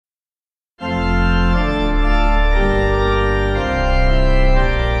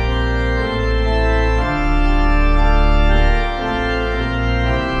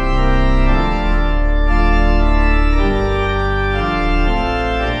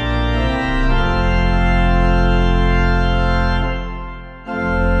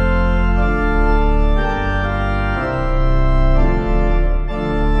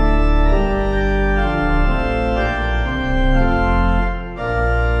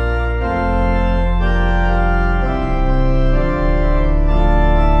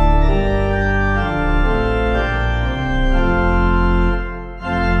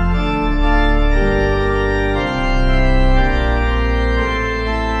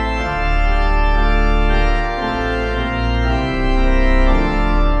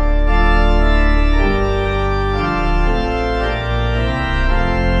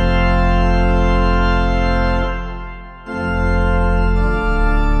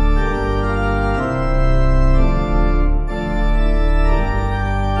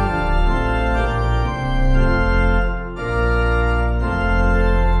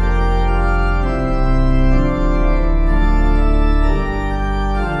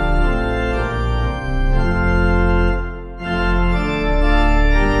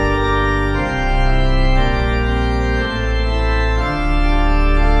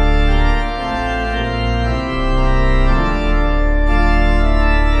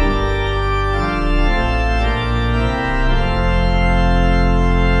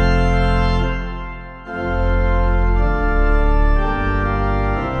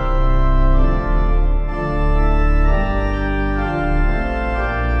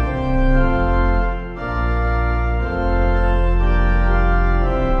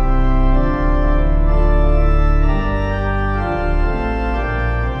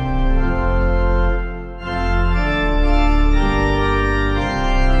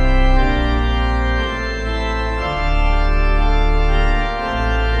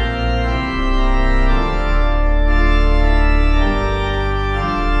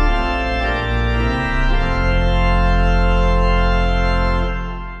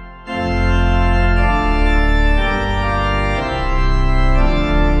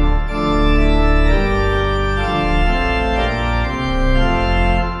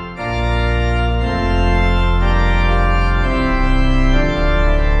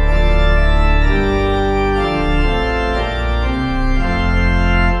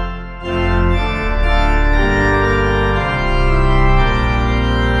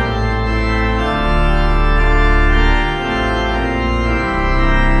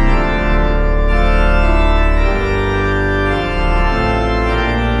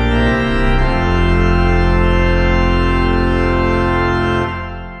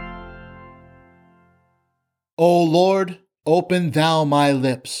Open thou my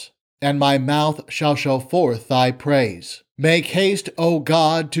lips, and my mouth shall show forth thy praise. Make haste, O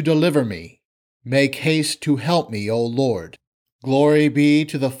God, to deliver me. Make haste to help me, O Lord. Glory be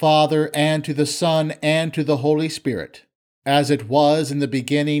to the Father, and to the Son, and to the Holy Spirit, as it was in the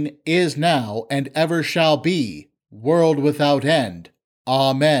beginning, is now, and ever shall be, world without end.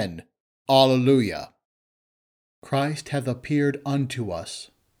 Amen. Alleluia. Christ hath appeared unto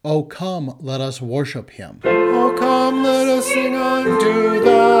us. O come, let us worship him. O come, let us sing unto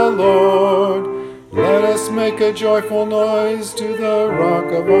the Lord. Let us make a joyful noise to the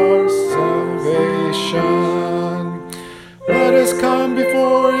rock of our salvation. Let us come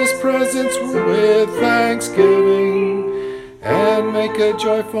before his presence with thanksgiving, and make a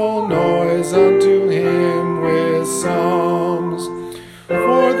joyful noise unto him with psalms.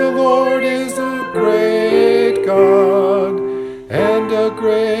 For the Lord is a great God, and a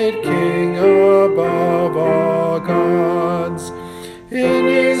great King above all gods. In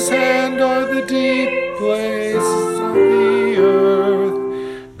his hand are the deep places of the earth.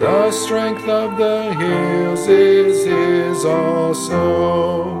 The strength of the hills is his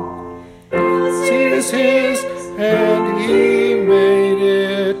also. The sea is his, and he made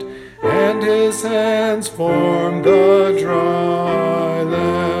it, and his hands formed the dry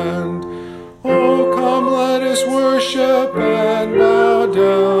land. Oh, come, let us worship and bow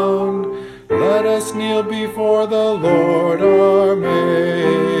down. Let us kneel before the Lord our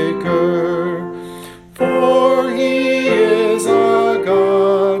Maker. For he is our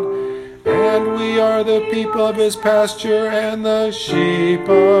God, and we are the people of his pasture and the sheep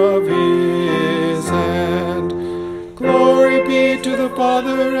of his hand. Glory be to the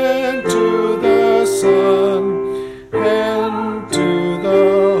Father, and to the Son, and to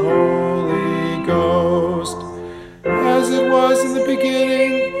the Holy Ghost, as it was in the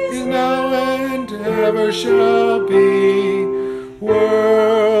beginning, is now, and ever shall be,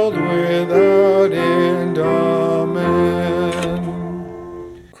 world without end. Amen.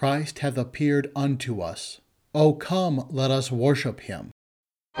 Christ hath appeared unto us. O come, let us worship him.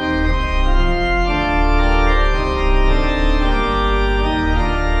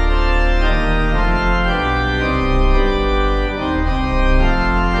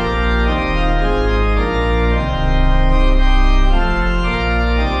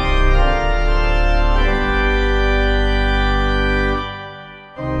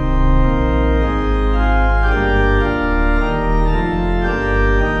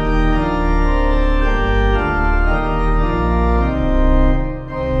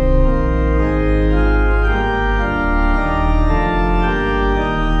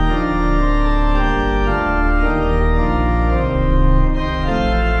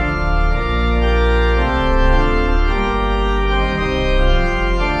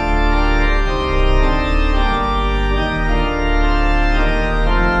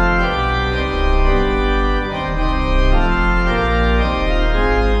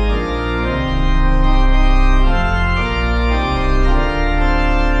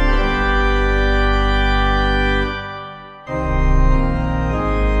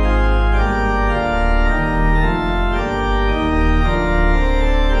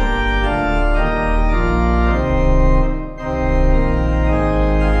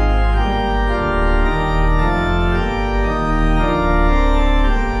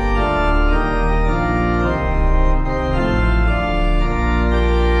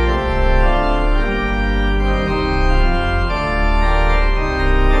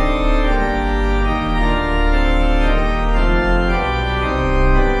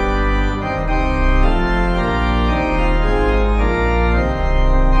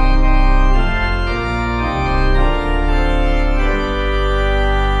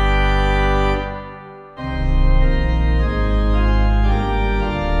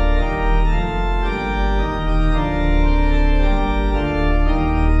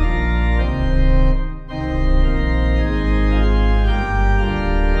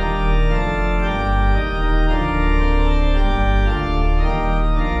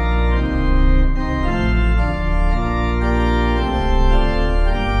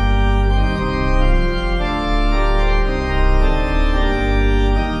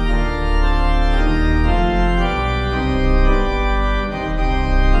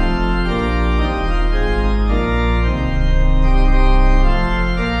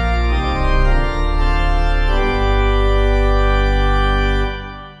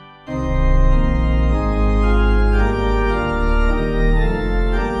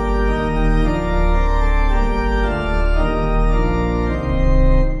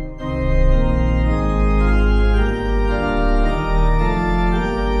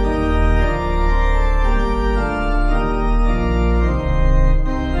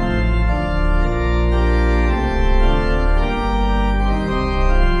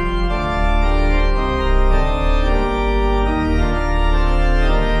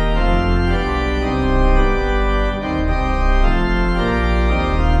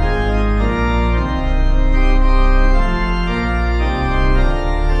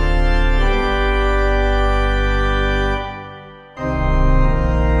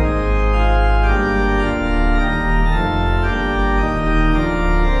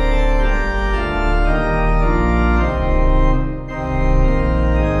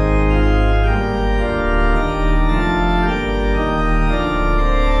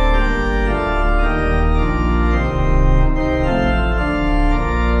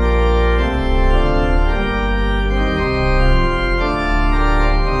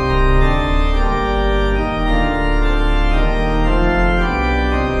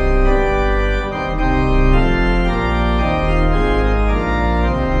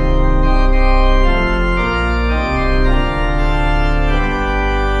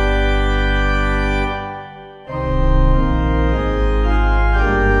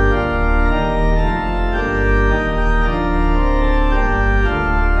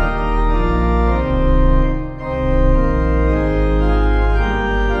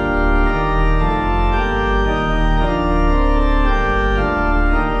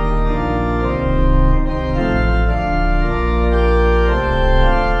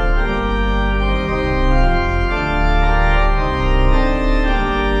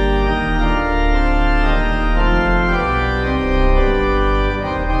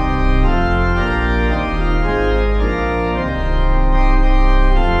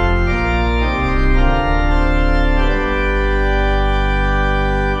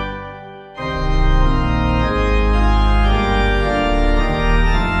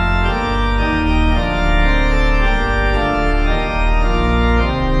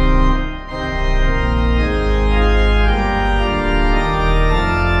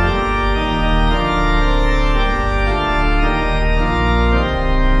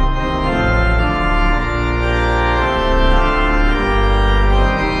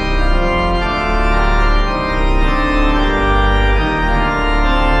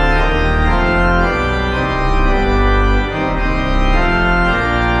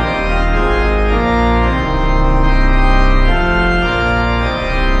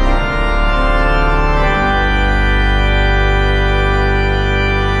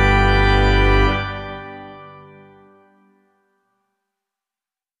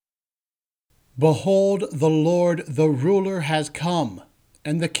 Behold, the Lord, the ruler, has come,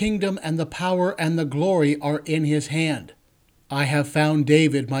 and the kingdom and the power and the glory are in his hand. I have found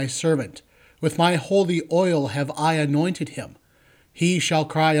David my servant. With my holy oil have I anointed him. He shall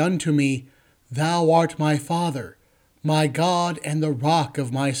cry unto me, Thou art my Father, my God, and the rock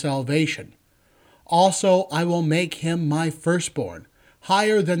of my salvation. Also I will make him my firstborn,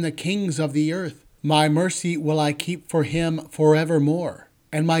 higher than the kings of the earth. My mercy will I keep for him forevermore,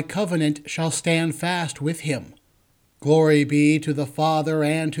 and my covenant shall stand fast with him. Glory be to the Father,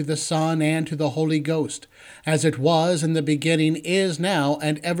 and to the Son, and to the Holy Ghost, as it was in the beginning, is now,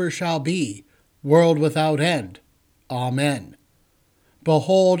 and ever shall be, world without end. Amen.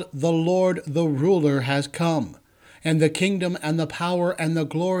 Behold, the Lord, the ruler, has come, and the kingdom and the power and the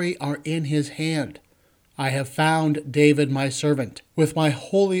glory are in his hand. I have found David my servant. With my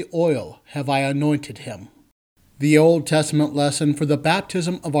holy oil have I anointed him. The Old Testament lesson for the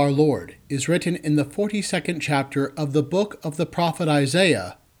baptism of our Lord is written in the 42nd chapter of the book of the prophet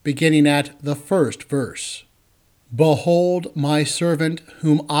Isaiah, beginning at the first verse. Behold my servant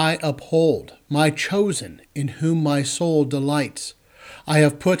whom I uphold, my chosen, in whom my soul delights. I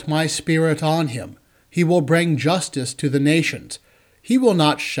have put my spirit on him. He will bring justice to the nations. He will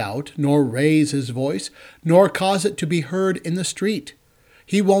not shout, nor raise his voice, nor cause it to be heard in the street.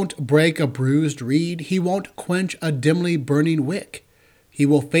 He won't break a bruised reed. He won't quench a dimly burning wick. He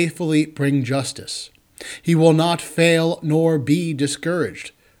will faithfully bring justice. He will not fail nor be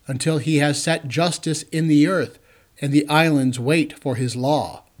discouraged until he has set justice in the earth, and the islands wait for his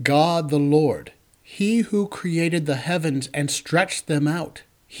law. God the Lord, he who created the heavens and stretched them out,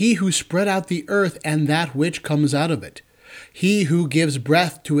 he who spread out the earth and that which comes out of it, he who gives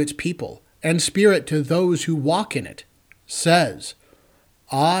breath to its people and spirit to those who walk in it, says,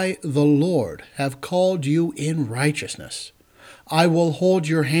 I, the Lord, have called you in righteousness. I will hold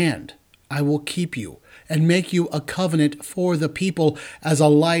your hand. I will keep you and make you a covenant for the people, as a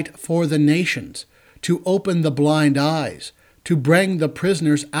light for the nations, to open the blind eyes, to bring the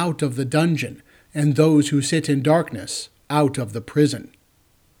prisoners out of the dungeon, and those who sit in darkness out of the prison.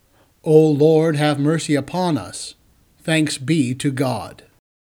 O Lord, have mercy upon us. Thanks be to God.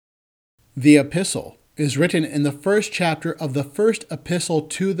 The epistle is written in the first chapter of the first epistle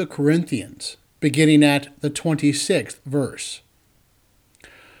to the Corinthians, beginning at the 26th verse.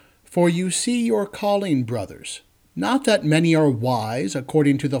 For you see your calling, brothers, not that many are wise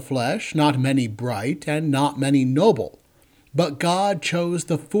according to the flesh, not many bright, and not many noble. But God chose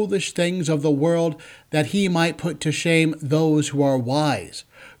the foolish things of the world, that he might put to shame those who are wise.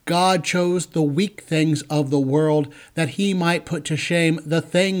 God chose the weak things of the world, that he might put to shame the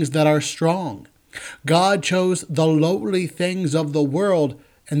things that are strong. God chose the lowly things of the world,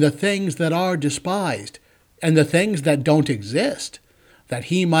 and the things that are despised, and the things that don't exist, that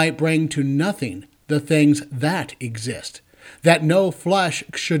he might bring to nothing the things that exist, that no flesh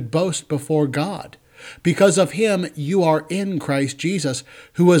should boast before God. Because of him you are in Christ Jesus,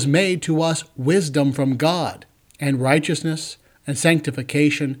 who was made to us wisdom from God, and righteousness, and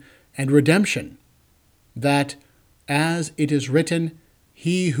sanctification, and redemption, that, as it is written,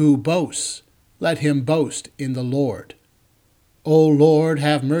 he who boasts, let him boast in the Lord. O Lord,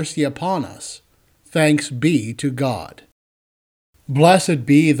 have mercy upon us. Thanks be to God. Blessed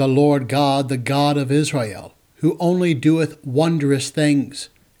be the Lord God, the God of Israel, who only doeth wondrous things.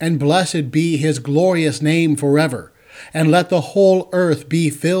 And blessed be his glorious name forever. And let the whole earth be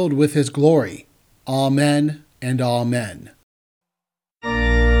filled with his glory. Amen and amen.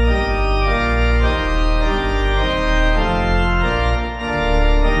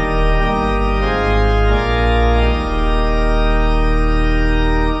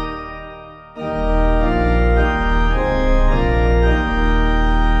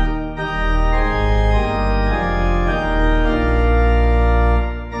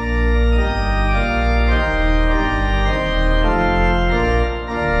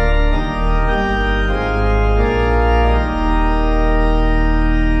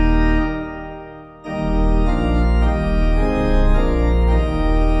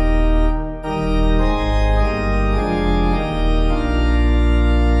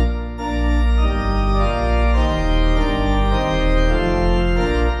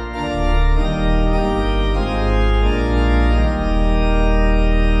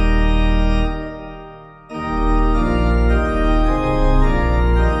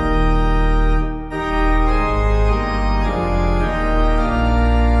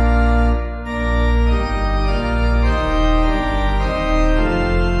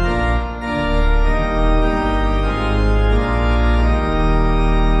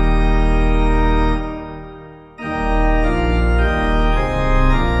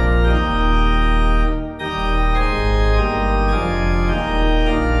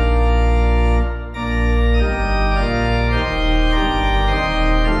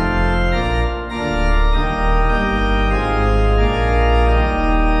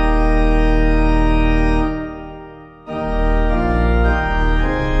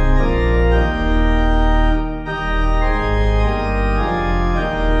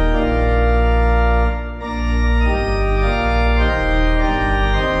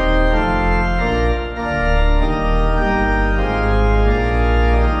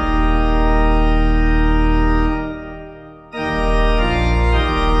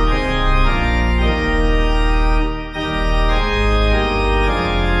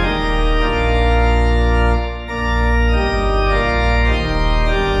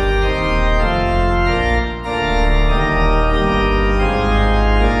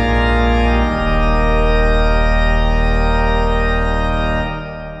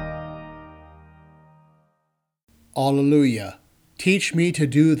 Alleluia. Teach me to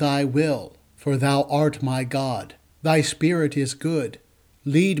do thy will, for thou art my God. Thy spirit is good.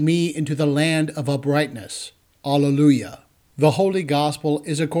 Lead me into the land of uprightness. Alleluia. The Holy Gospel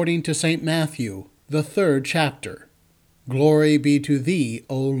is according to St. Matthew, the 3rd chapter. Glory be to thee,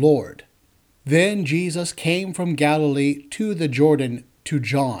 O Lord. Then Jesus came from Galilee to the Jordan to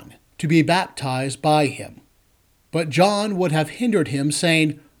John, to be baptized by him. But John would have hindered him,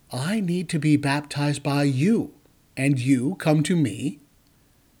 saying, I need to be baptized by you, and you come to me?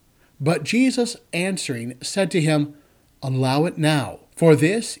 But Jesus answering said to him, Allow it now, for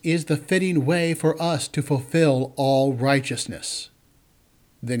this is the fitting way for us to fulfill all righteousness.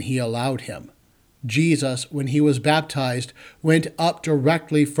 Then he allowed him. Jesus, when he was baptized, went up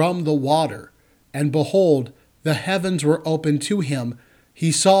directly from the water, and behold, the heavens were opened to him.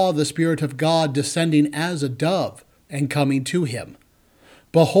 He saw the Spirit of God descending as a dove and coming to him.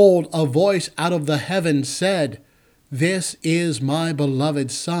 Behold, a voice out of the heavens said, This is my beloved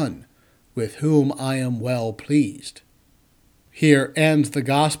Son, with whom I am well pleased. Here ends the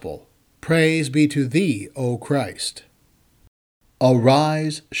Gospel. Praise be to thee, O Christ.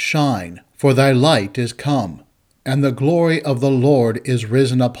 Arise, shine, for thy light is come, and the glory of the Lord is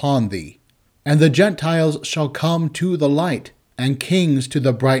risen upon thee. And the Gentiles shall come to the light, and kings to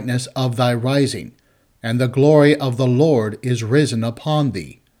the brightness of thy rising. And the glory of the Lord is risen upon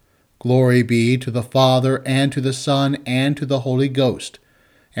thee. Glory be to the Father, and to the Son, and to the Holy Ghost.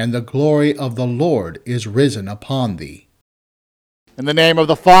 And the glory of the Lord is risen upon thee. In the name of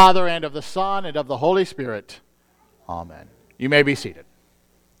the Father, and of the Son, and of the Holy Spirit. Amen. You may be seated.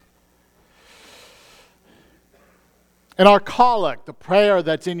 In our collect, the prayer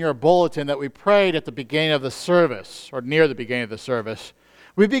that's in your bulletin that we prayed at the beginning of the service, or near the beginning of the service,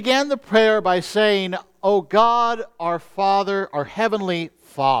 we began the prayer by saying, O God, our Father, our Heavenly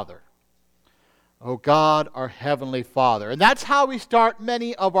Father. O God, our Heavenly Father. And that's how we start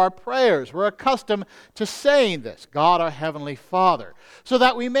many of our prayers. We're accustomed to saying this, God, our Heavenly Father, so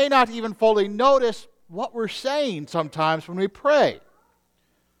that we may not even fully notice what we're saying sometimes when we pray.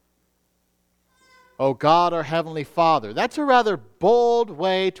 O God, our Heavenly Father. That's a rather bold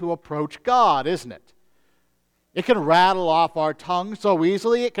way to approach God, isn't it? It can rattle off our tongue so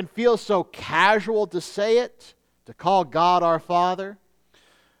easily. It can feel so casual to say it, to call God our Father.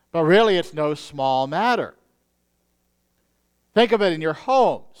 But really, it's no small matter. Think of it in your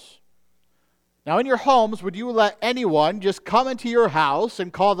homes. Now, in your homes, would you let anyone just come into your house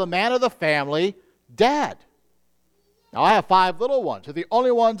and call the man of the family Dad? Now, I have 5 little ones. They're the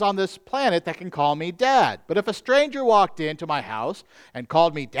only ones on this planet that can call me Dad. But if a stranger walked into my house and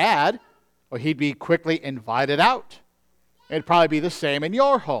called me Dad, well, he'd be quickly invited out. It'd probably be the same in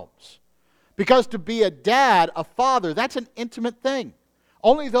your homes. Because to be a dad, a father, that's an intimate thing.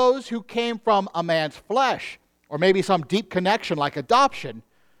 Only those who came from a man's flesh, or maybe some deep connection like adoption,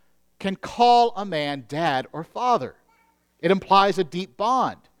 can call a man dad or father. It implies a deep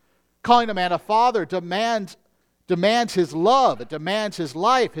bond. Calling a man a father demands his love. It demands his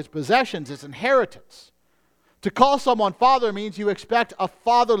life, his possessions, his inheritance. To call someone father means you expect a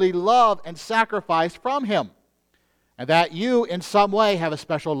fatherly love and sacrifice from him, and that you, in some way, have a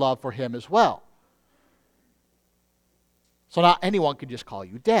special love for him as well. So not anyone can just call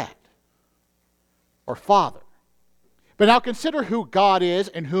you dad or father. But now consider who God is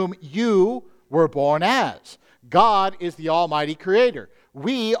and whom you were born as. God is the Almighty Creator.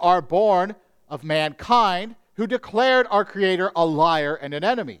 We are born of mankind who declared our Creator a liar and an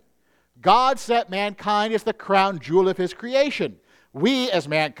enemy. God set mankind as the crown jewel of His creation. We, as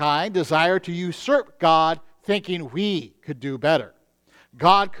mankind, desire to usurp God, thinking we could do better.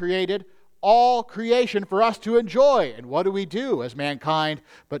 God created all creation for us to enjoy. And what do we do as mankind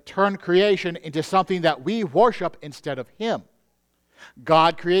but turn creation into something that we worship instead of Him?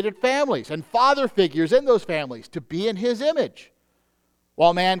 God created families and father figures in those families to be in His image.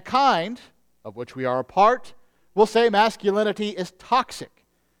 While mankind, of which we are a part, will say masculinity is toxic.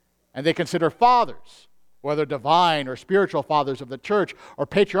 And they consider fathers, whether divine or spiritual fathers of the church or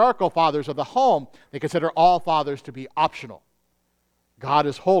patriarchal fathers of the home, they consider all fathers to be optional. God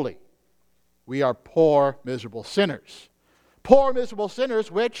is holy. We are poor, miserable sinners. Poor, miserable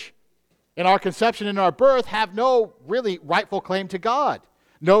sinners which, in our conception and our birth, have no really rightful claim to God.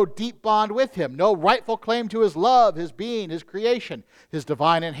 No deep bond with Him. No rightful claim to His love, His being, His creation, His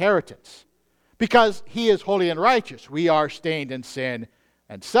divine inheritance. Because He is holy and righteous. We are stained in sin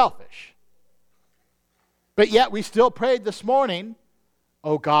and selfish. But yet we still prayed this morning,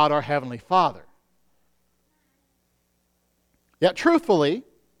 O God, our Heavenly Father. Yet truthfully,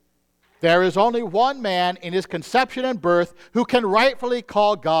 there is only one man in His conception and birth who can rightfully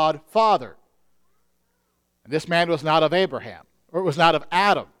call God Father. And this man was not of Abraham, or was not of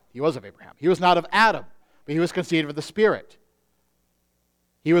Adam. He was of Abraham. He was not of Adam, but he was conceived of the Spirit.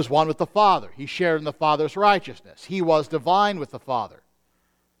 He was one with the Father. He shared in the Father's righteousness. He was divine with the Father.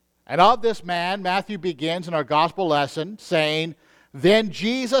 And of this man, Matthew begins in our gospel lesson saying, "Then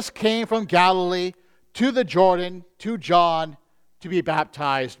Jesus came from Galilee to the Jordan to John to be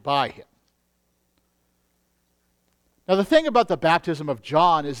baptized by him." Now, the thing about the baptism of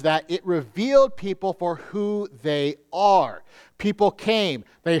John is that it revealed people for who they are. People came,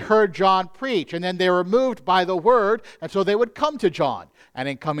 they heard John preach, and then they were moved by the word, and so they would come to John. And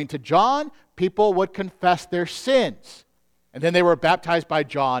in coming to John, people would confess their sins. And then they were baptized by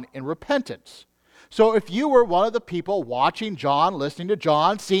John in repentance. So if you were one of the people watching John, listening to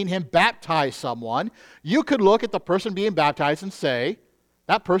John, seeing him baptize someone, you could look at the person being baptized and say,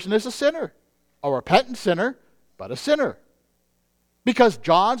 that person is a sinner, a repentant sinner, but a sinner. Because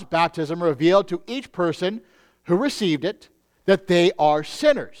John's baptism revealed to each person who received it that they are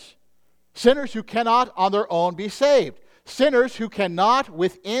sinners. Sinners who cannot on their own be saved. Sinners who cannot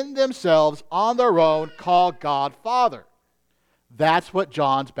within themselves on their own call God Father. That's what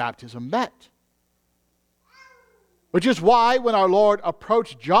John's baptism meant. Which is why when our Lord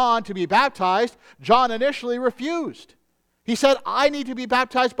approached John to be baptized, John initially refused. He said, "I need to be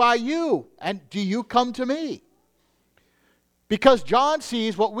baptized by you, and do you come to me?" Because John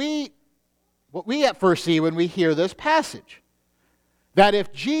sees what we at first see when we hear this passage. That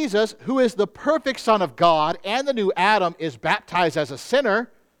if Jesus, who is the perfect Son of God and the new Adam, is baptized as a sinner,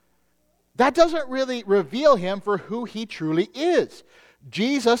 that doesn't really reveal him for who he truly is.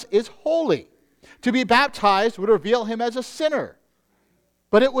 Jesus is holy. To be baptized would reveal him as a sinner.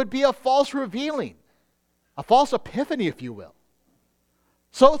 But it would be a false revealing, a false epiphany, if you will.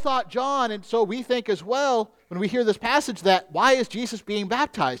 So thought John, and so we think as well when we hear this passage that why is Jesus being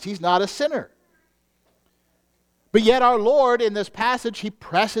baptized? He's not a sinner. But yet our Lord in this passage, he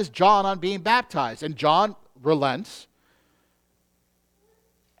presses John on being baptized, and John relents.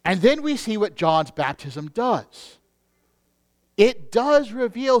 And then we see what John's baptism does. It does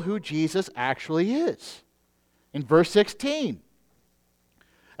reveal who Jesus actually is. In verse 16,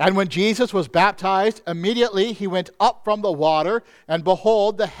 "And when Jesus was baptized, immediately he went up from the water, and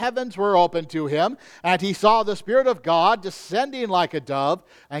behold, the heavens were opened to him, and he saw the Spirit of God descending like a dove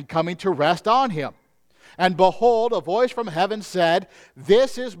and coming to rest on him. And behold, a voice from heaven said,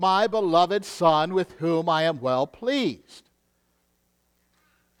 'This is my beloved Son, with whom I am well pleased.'"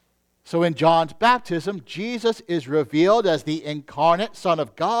 So in John's baptism, Jesus is revealed as the incarnate Son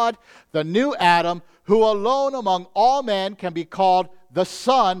of God, the new Adam, who alone among all men can be called the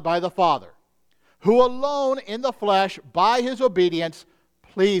Son by the Father, who alone in the flesh by his obedience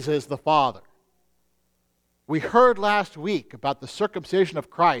pleases the Father. We heard last week about the circumcision of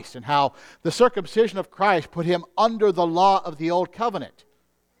Christ and how the circumcision of Christ put him under the law of the old covenant.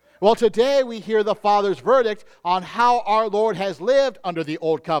 Well, today we hear the Father's verdict on how our Lord has lived under the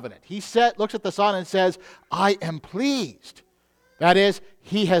old covenant. He looks at the Son and says, "I am pleased." That is,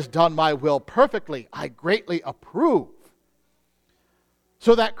 he has done my will perfectly. I greatly approve.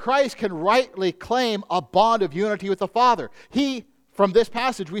 So that Christ can rightly claim a bond of unity with the Father. From this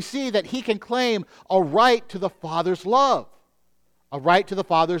passage, we see that he can claim a right to the Father's love, a right to the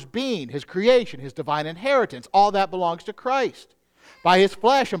Father's being, his creation, his divine inheritance. All that belongs to Christ. By his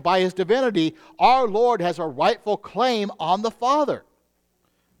flesh and by his divinity, our Lord has a rightful claim on the Father.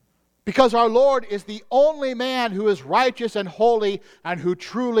 Because our Lord is the only man who is righteous and holy and who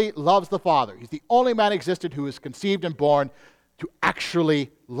truly loves the Father. He's the only man existed who is conceived and born to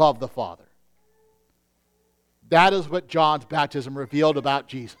actually love the Father. That is what John's baptism revealed about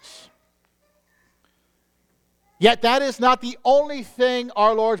Jesus. Yet that is not the only thing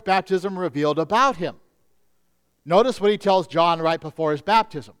our Lord's baptism revealed about him. Notice what he tells John right before his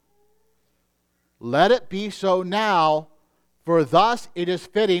baptism. "Let it be so now, for thus it is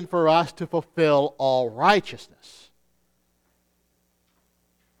fitting for us to fulfill all righteousness."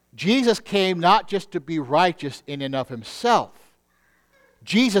 Jesus came not just to be righteous in and of himself.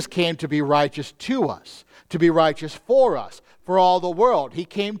 Jesus came to be righteous to us, to be righteous for us, for all the world. He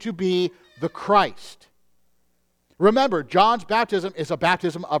came to be the Christ. Remember, John's baptism is a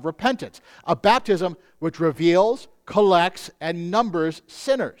baptism of repentance, a baptism which reveals, collects, and numbers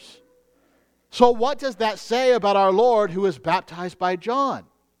sinners. So what does that say about our Lord who is baptized by John?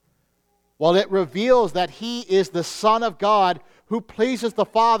 Well, it reveals that he is the Son of God who pleases the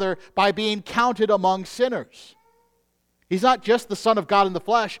Father by being counted among sinners. He's not just the Son of God in the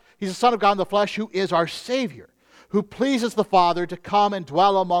flesh, he's the Son of God in the flesh who is our Savior, who pleases the Father to come and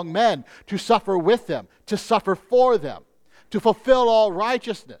dwell among men, to suffer with them, to suffer for them, to fulfill all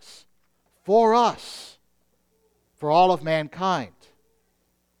righteousness for us. for all of mankind.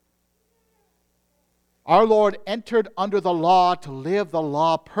 Our Lord entered under the law to live the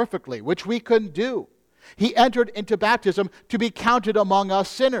law perfectly, which we couldn't do. He entered into baptism to be counted among us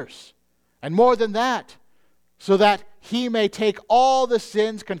sinners. And more than that, so that He may take all the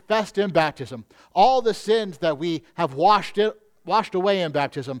sins confessed in baptism, all the sins that we have washed away in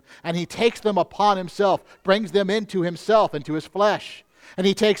baptism, and He takes them upon Himself, brings them into Himself, into His flesh. And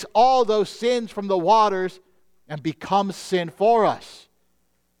He takes all those sins from the waters and becomes sin for us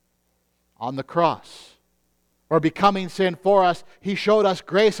on the cross. Or becoming sin for us, He showed us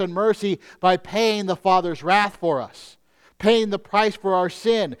grace and mercy by paying the Father's wrath for us, paying the price for our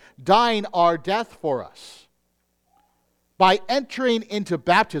sin, dying our death for us. By entering into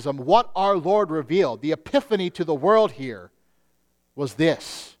baptism, what our Lord revealed, the epiphany to the world here, was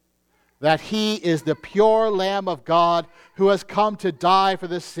this: that He is the pure Lamb of God who has come to die for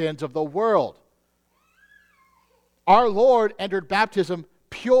the sins of the world. Our Lord entered baptism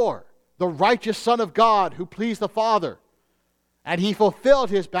pure, the righteous Son of God who pleased the Father. And He fulfilled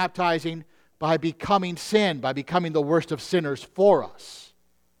His baptizing by becoming sin, by becoming the worst of sinners for us.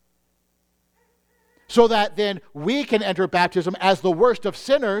 So that then we can enter baptism as the worst of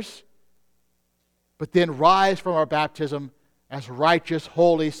sinners, but then rise from our baptism as righteous,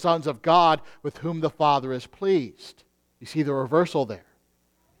 holy sons of God with whom the Father is pleased. You see the reversal there.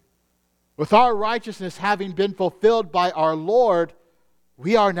 With our righteousness having been fulfilled by our Lord,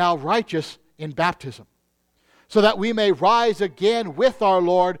 we are now righteous in baptism, so that we may rise again with our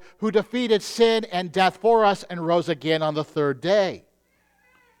Lord, who defeated sin and death for us and rose again on the third day.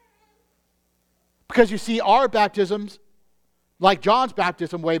 Because you see, our baptisms, like John's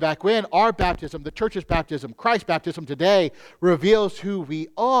baptism way back when, our baptism, the church's baptism, Christ's baptism today, reveals who we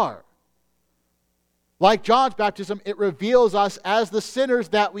are. Like John's baptism, it reveals us as the sinners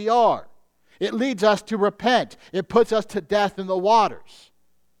that we are. It leads us to repent. It puts us to death in the waters.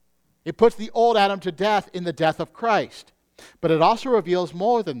 It puts the old Adam to death in the death of Christ. But it also reveals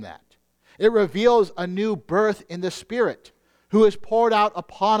more than that. It reveals a new birth in the Spirit, who is poured out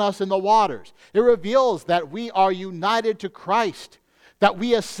upon us in the waters. It reveals that we are united to Christ, that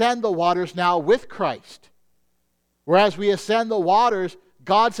we ascend the waters now with Christ. Whereas we ascend the waters,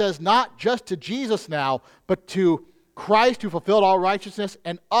 God says not just to Jesus now, but to Christ who fulfilled all righteousness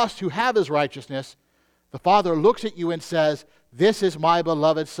and us who have His righteousness. The Father looks at you and says, "This is my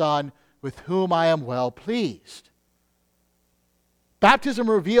beloved Son, with whom I am well pleased." Baptism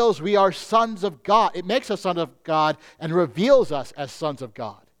reveals we are sons of God. It makes us sons of God and reveals us as sons of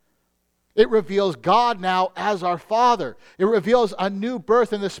God. It reveals God now as our Father. It reveals a new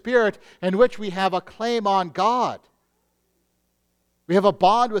birth in the Spirit in which we have a claim on God. We have a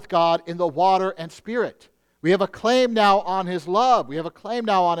bond with God in the water and Spirit. We have a claim now on His love. We have a claim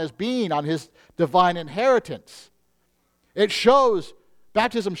now on His being, on His divine inheritance.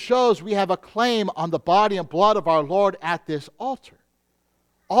 Baptism shows we have a claim on the body and blood of our Lord at this altar.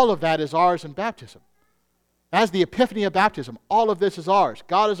 All of that is ours in baptism. As the epiphany of baptism, all of this is ours.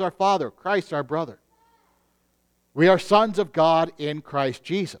 God is our Father, Christ our brother. We are sons of God in Christ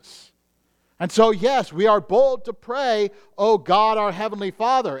Jesus. And so, yes, we are bold to pray, "O God, our heavenly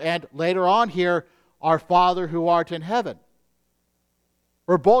Father," and later on here, "Our Father who art in heaven."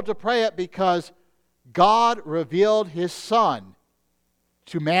 We're bold to pray it because God revealed His Son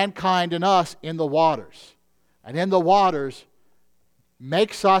to mankind and us in the waters. And in the waters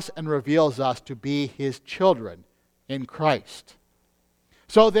makes us and reveals us to be His children in Christ.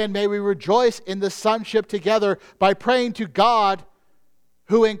 So then may we rejoice in the sonship together by praying to God,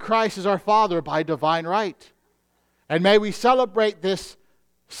 who in Christ is our Father by divine right. And may we celebrate this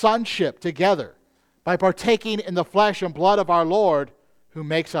sonship together by partaking in the flesh and blood of our Lord, who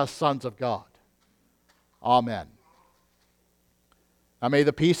makes us sons of God. Amen. Now may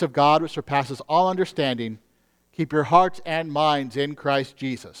the peace of God, which surpasses all understanding, keep your hearts and minds in Christ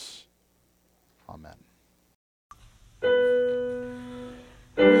Jesus. Amen.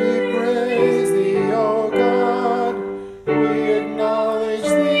 We praise Thee, O God. We acknowledge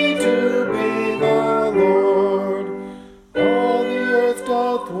Thee to be the Lord. All the earth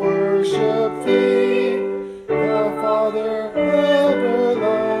doth worship Thee, the Father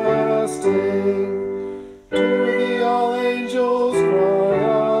everlasting. To Thee all angels cry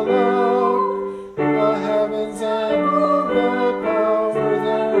aloud, the heavens and all the power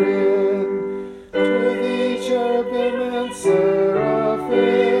therein. To Thee cherubim and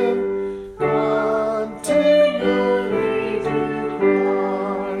seraphim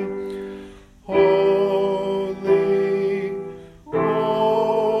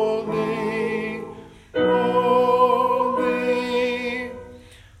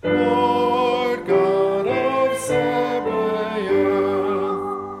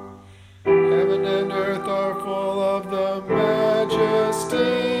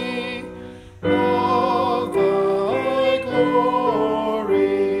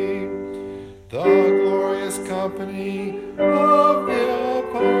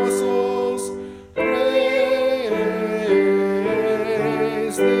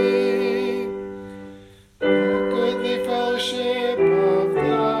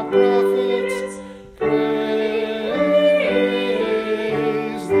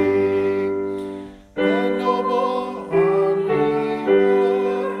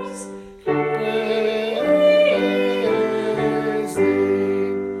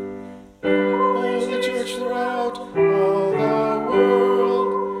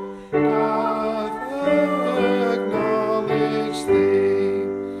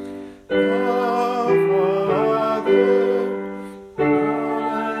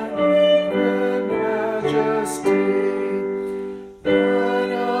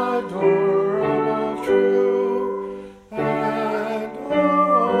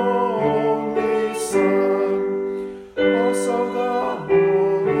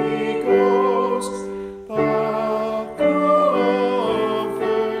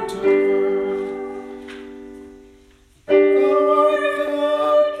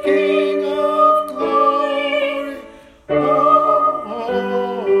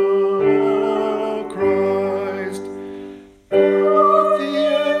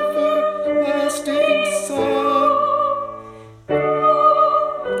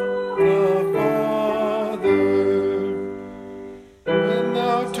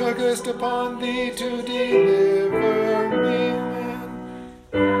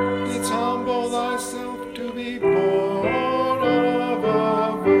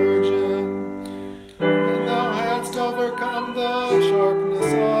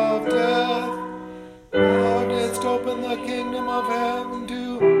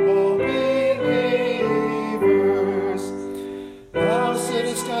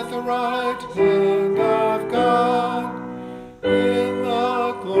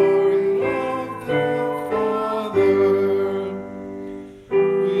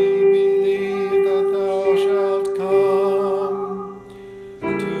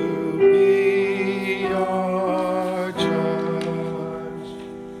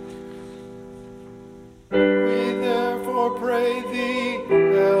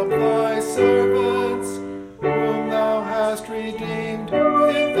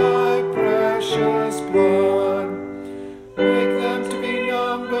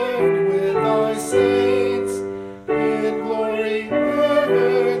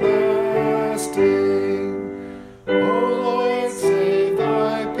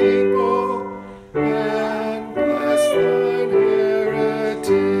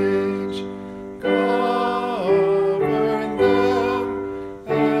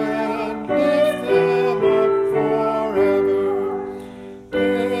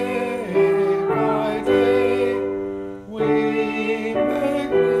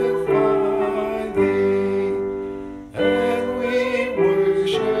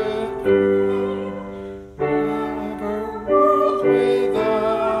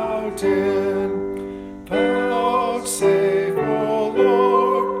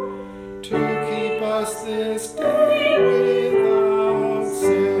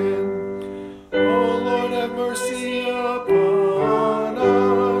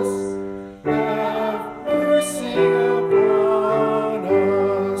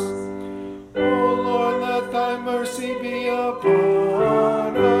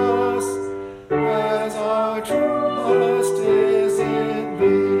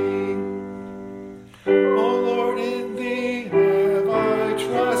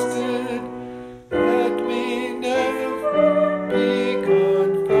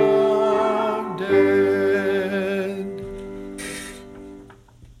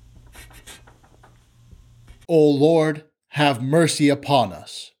O Lord, have mercy upon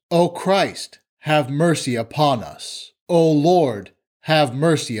us. O Christ, have mercy upon us. O Lord, have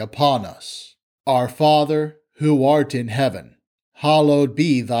mercy upon us. Our Father, who art in heaven, hallowed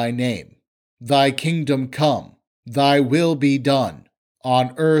be thy name. Thy kingdom come, thy will be done,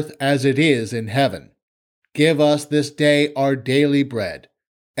 on earth as it is in heaven. Give us this day our daily bread,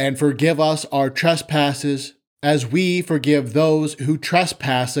 and forgive us our trespasses, as we forgive those who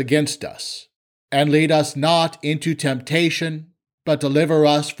trespass against us. And lead us not into temptation, but deliver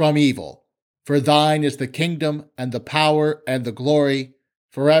us from evil. For thine is the kingdom, and the power, and the glory,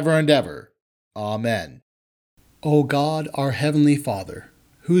 forever and ever. Amen. O God, our heavenly Father,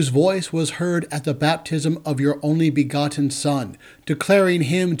 whose voice was heard at the baptism of your only begotten Son, declaring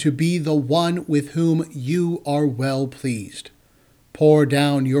him to be the one with whom you are well pleased, pour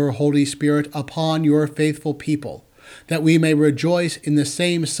down your Holy Spirit upon your faithful people, that we may rejoice in the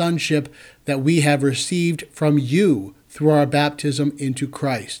same sonship that we have received from you through our baptism into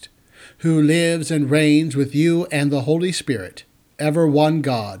Christ, who lives and reigns with you and the Holy Spirit, ever one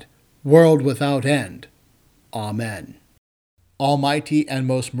God, world without end. Amen. Almighty and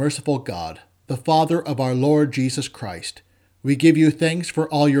most merciful God, the Father of our Lord Jesus Christ, we give you thanks for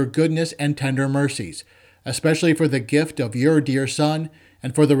all your goodness and tender mercies, especially for the gift of your dear Son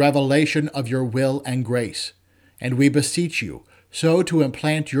and for the revelation of your will and grace. And we beseech you so to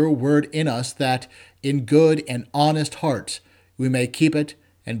implant your word in us that, in good and honest hearts, we may keep it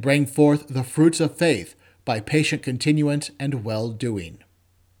and bring forth the fruits of faith by patient continuance and well-doing.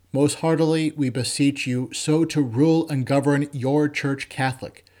 Most heartily we beseech you so to rule and govern your Church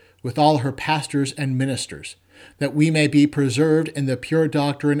Catholic, with all her pastors and ministers, that we may be preserved in the pure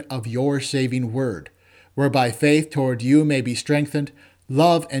doctrine of your saving word, whereby faith toward you may be strengthened,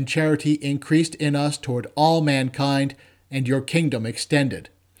 love and charity increased in us toward all mankind, and your kingdom extended.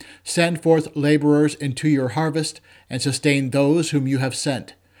 Send forth laborers into your harvest, and sustain those whom you have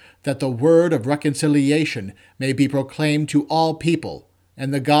sent, that the word of reconciliation may be proclaimed to all people,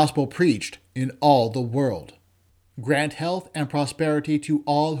 and the gospel preached in all the world. Grant health and prosperity to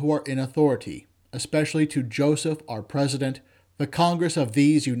all who are in authority, especially to Joseph, our President, the Congress of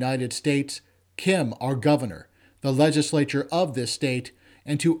these United States, Kim, our Governor, the legislature of this state,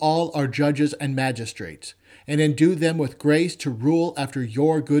 and to all our judges and magistrates, and endue them with grace to rule after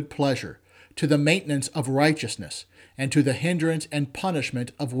your good pleasure, to the maintenance of righteousness, and to the hindrance and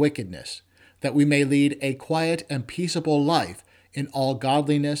punishment of wickedness, that we may lead a quiet and peaceable life in all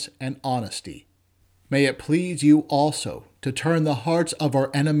godliness and honesty. May it please you also to turn the hearts of our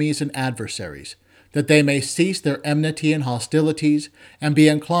enemies and adversaries, that they may cease their enmity and hostilities, and be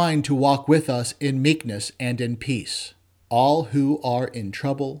inclined to walk with us in meekness and in peace. All who are in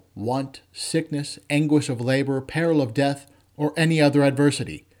trouble, want, sickness, anguish of labor, peril of death, or any other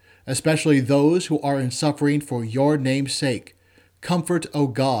adversity, especially those who are in suffering for your name's sake, comfort, O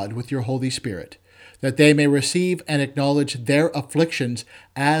God, with your Holy Spirit, that they may receive and acknowledge their afflictions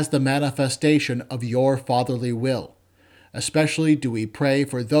as the manifestation of your fatherly will. Especially do we pray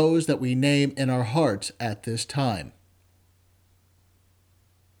for those that we name in our hearts at this time.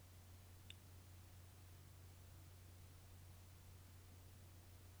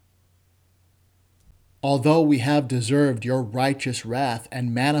 Although we have deserved your righteous wrath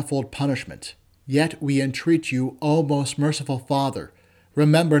and manifold punishments, yet we entreat you, O most merciful Father,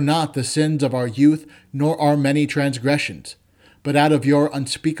 remember not the sins of our youth, nor our many transgressions, but out of your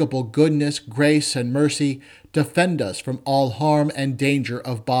unspeakable goodness, grace, and mercy, defend us from all harm and danger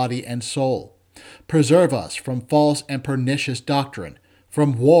of body and soul. Preserve us from false and pernicious doctrine,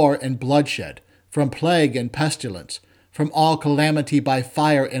 from war and bloodshed, from plague and pestilence, from all calamity by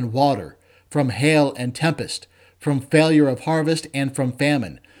fire and water, from hail and tempest, from failure of harvest and from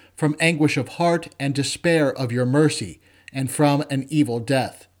famine, from anguish of heart and despair of your mercy, and from an evil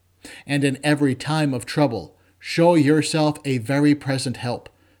death. And in every time of trouble, show yourself a very present help,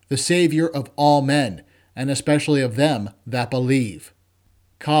 the Savior of all men, and especially of them that believe.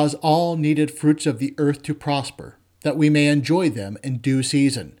 Cause all needed fruits of the earth to prosper, that we may enjoy them in due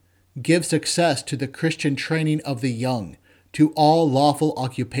season. Give success to the Christian training of the young, to all lawful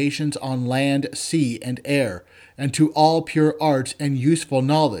occupations on land, sea, and air, and to all pure arts and useful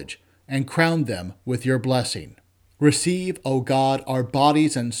knowledge, and crown them with your blessing. Receive, O God, our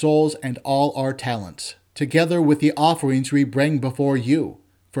bodies and souls and all our talents, together with the offerings we bring before you.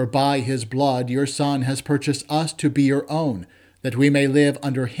 For by his blood your Son has purchased us to be your own, that we may live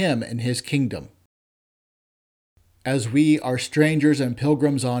under him in his kingdom. As we are strangers and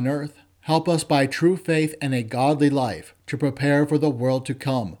pilgrims on earth, help us by true faith and a godly life to prepare for the world to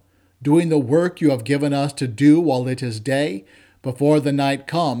come, doing the work you have given us to do while it is day, before the night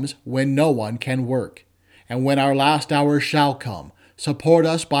comes when no one can work. And when our last hour shall come, support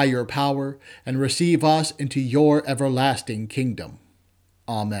us by your power, and receive us into your everlasting kingdom.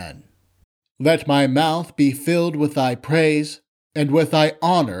 Amen. Let my mouth be filled with thy praise, and with thy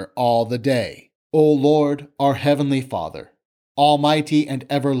honor all the day. O Lord, our heavenly Father, almighty and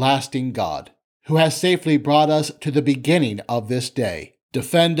everlasting God, who has safely brought us to the beginning of this day,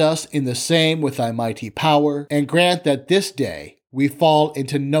 defend us in the same with thy mighty power, and grant that this day we fall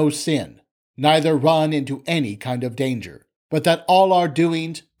into no sin, neither run into any kind of danger, but that all our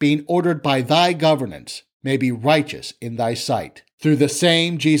doings, being ordered by thy governance, may be righteous in thy sight. Through the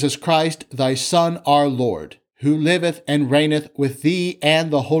same Jesus Christ, thy Son, our Lord, who liveth and reigneth with thee and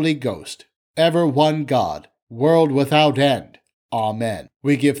the Holy Ghost, ever one God, world without end. Amen.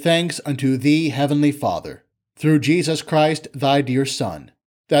 We give thanks unto thee, Heavenly Father, through Jesus Christ, thy dear Son,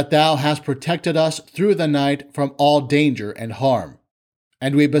 that thou hast protected us through the night from all danger and harm.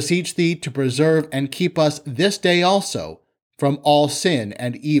 And we beseech thee to preserve and keep us this day also from all sin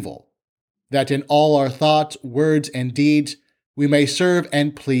and evil, that in all our thoughts, words, and deeds we may serve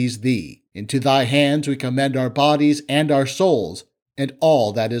and please thee. Into thy hands we commend our bodies and our souls, and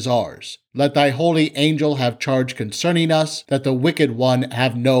all that is ours. Let thy holy angel have charge concerning us, that the wicked one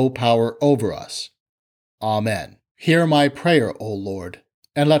have no power over us. Amen. Hear my prayer, O Lord,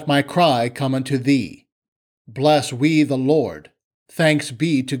 and let my cry come unto thee. Bless we the Lord. Thanks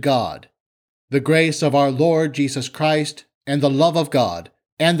be to God. The grace of our Lord Jesus Christ, and the love of God,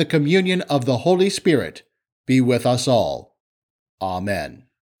 and the communion of the Holy Spirit be with us all. Amen.